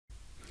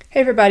Hey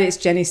everybody, it's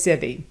Jenny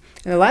Civey.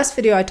 In the last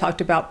video I talked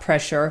about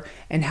pressure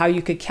and how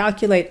you could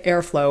calculate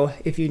airflow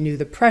if you knew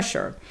the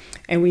pressure.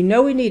 And we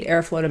know we need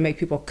airflow to make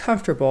people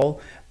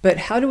comfortable, but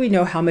how do we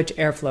know how much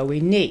airflow we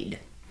need?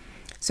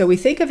 So we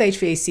think of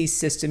HVAC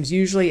systems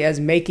usually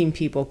as making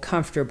people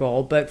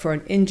comfortable, but for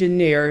an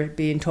engineer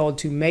being told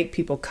to make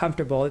people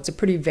comfortable, it's a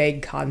pretty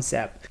vague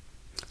concept.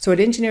 So what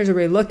engineers are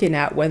really looking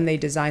at when they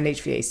design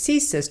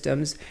HVAC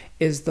systems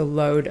is the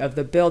load of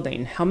the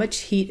building. How much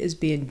heat is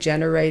being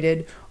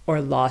generated or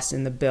lost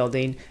in the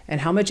building,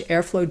 and how much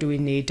airflow do we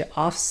need to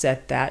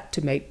offset that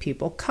to make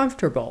people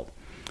comfortable?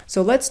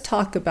 So let's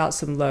talk about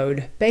some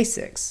load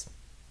basics.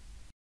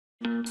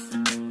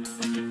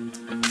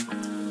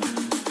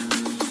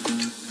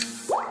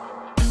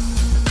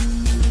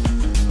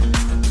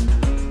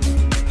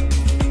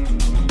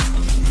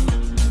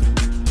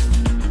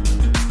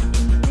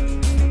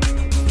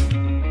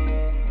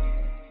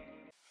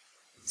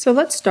 So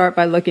let's start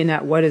by looking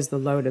at what is the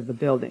load of the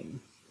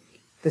building.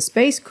 The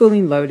space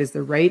cooling load is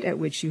the rate at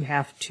which you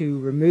have to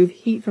remove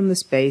heat from the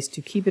space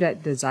to keep it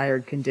at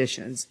desired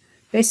conditions.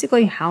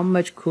 Basically, how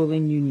much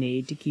cooling you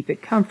need to keep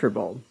it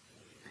comfortable.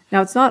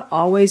 Now, it's not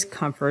always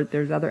comfort.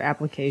 There's other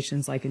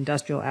applications like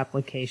industrial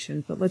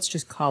applications, but let's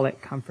just call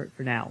it comfort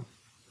for now.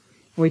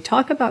 When we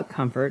talk about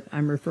comfort,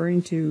 I'm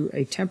referring to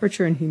a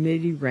temperature and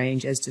humidity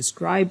range as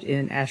described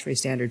in ASHRAE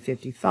Standard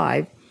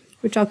 55,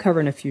 which I'll cover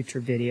in a future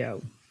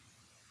video.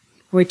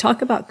 When we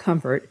talk about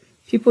comfort,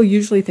 people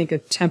usually think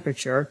of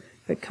temperature,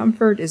 but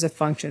comfort is a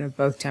function of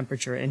both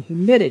temperature and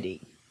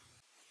humidity.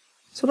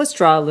 So let's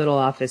draw a little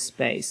office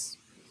space.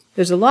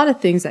 There's a lot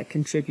of things that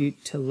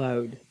contribute to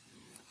load.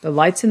 The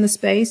lights in the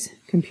space,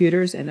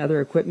 computers and other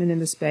equipment in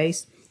the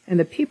space, and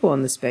the people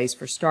in the space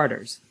for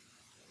starters.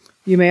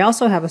 You may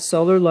also have a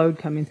solar load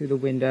coming through the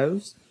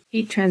windows,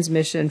 heat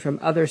transmission from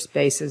other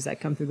spaces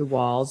that come through the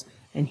walls,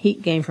 and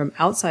heat gain from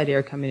outside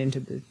air coming into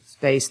the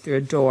space through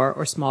a door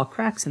or small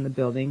cracks in the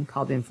building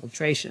called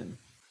infiltration.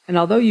 And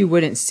although you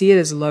wouldn't see it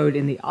as load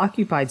in the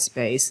occupied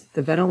space,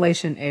 the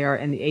ventilation, air,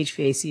 and the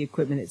HVAC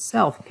equipment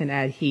itself can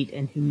add heat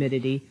and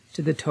humidity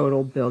to the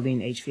total building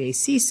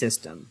HVAC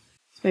system.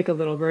 Let's make a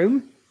little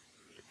room.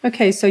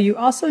 Okay, so you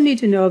also need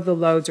to know if the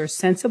loads are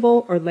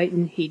sensible or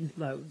latent heat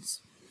loads.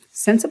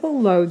 Sensible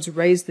loads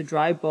raise the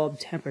dry bulb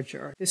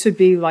temperature. This would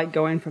be like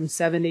going from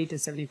 70 to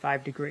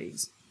 75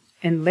 degrees.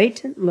 And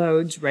latent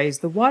loads raise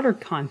the water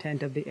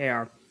content of the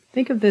air.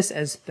 Think of this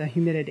as the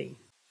humidity.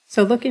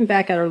 So looking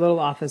back at our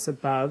little office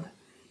above,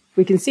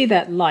 we can see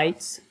that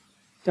lights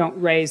don't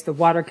raise the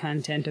water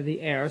content of the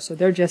air, so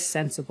they're just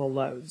sensible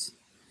loads.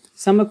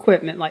 Some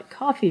equipment, like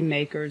coffee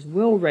makers,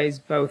 will raise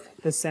both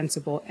the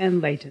sensible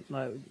and latent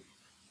load.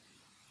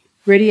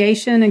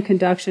 Radiation and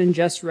conduction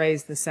just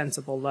raise the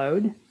sensible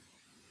load.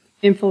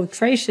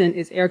 Infiltration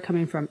is air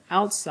coming from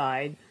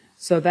outside,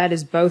 so that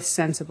is both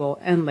sensible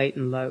and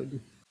latent load.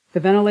 The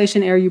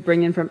ventilation air you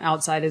bring in from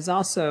outside is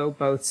also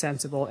both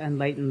sensible and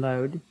latent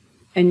load,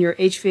 and your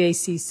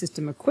HVAC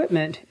system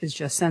equipment is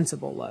just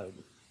sensible load.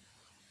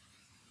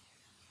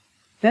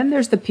 Then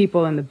there's the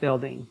people in the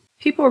building.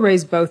 People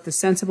raise both the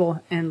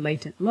sensible and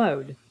latent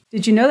load.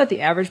 Did you know that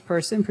the average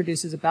person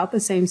produces about the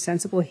same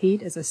sensible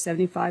heat as a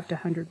 75 to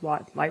 100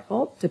 watt light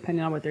bulb,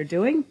 depending on what they're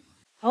doing?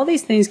 All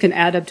these things can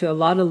add up to a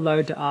lot of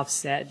load to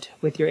offset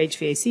with your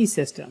HVAC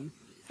system.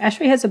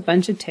 ASHRAE has a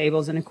bunch of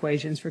tables and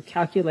equations for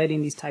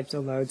calculating these types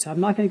of loads, so I'm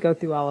not going to go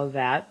through all of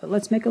that, but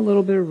let's make a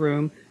little bit of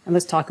room and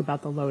let's talk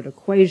about the load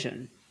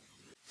equation.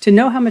 To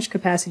know how much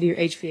capacity your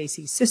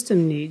HVAC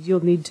system needs,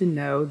 you'll need to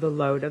know the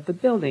load of the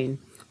building.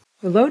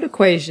 The load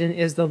equation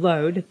is the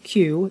load,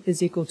 Q,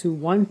 is equal to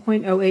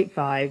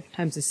 1.085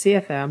 times the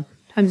CFM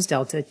times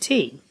delta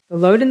T. The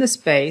load in the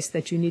space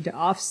that you need to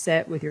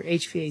offset with your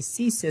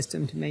HVAC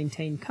system to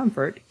maintain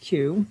comfort,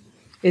 Q,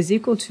 is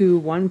equal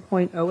to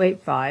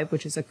 1.085,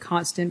 which is a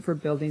constant for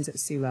buildings at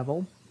sea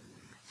level,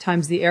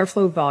 times the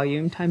airflow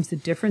volume times the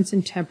difference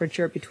in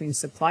temperature between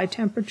supply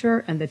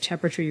temperature and the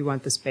temperature you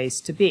want the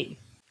space to be.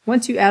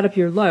 Once you add up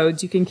your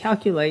loads, you can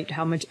calculate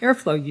how much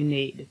airflow you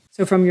need.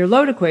 So from your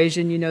load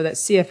equation, you know that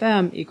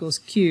CFM equals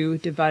Q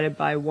divided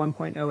by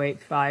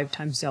 1.085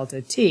 times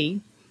delta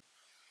T.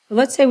 But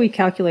let's say we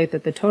calculate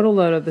that the total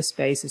load of the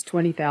space is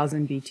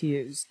 20,000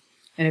 BTUs.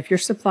 And if you're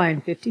supplying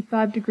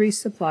 55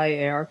 degrees supply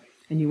air,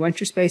 and you want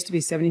your space to be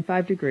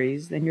 75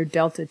 degrees, then your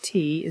delta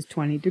T is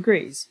 20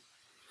 degrees.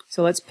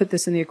 So let's put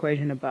this in the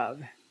equation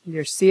above.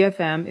 Your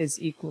CFM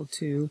is equal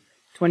to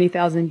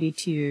 20,000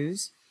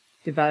 BTUs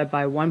divided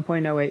by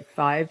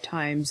 1.085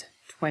 times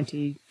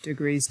 20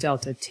 degrees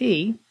delta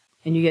T,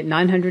 and you get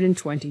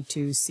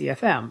 922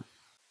 CFM.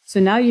 So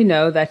now you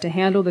know that to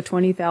handle the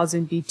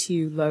 20,000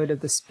 BTU load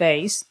of the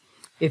space,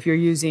 if you're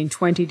using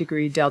 20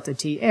 degree delta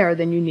T air,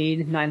 then you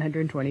need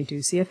 922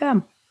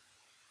 CFM.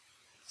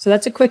 So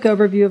that's a quick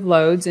overview of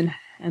loads and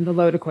the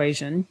load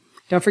equation.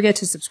 Don't forget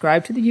to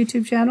subscribe to the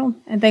YouTube channel,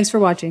 and thanks for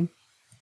watching.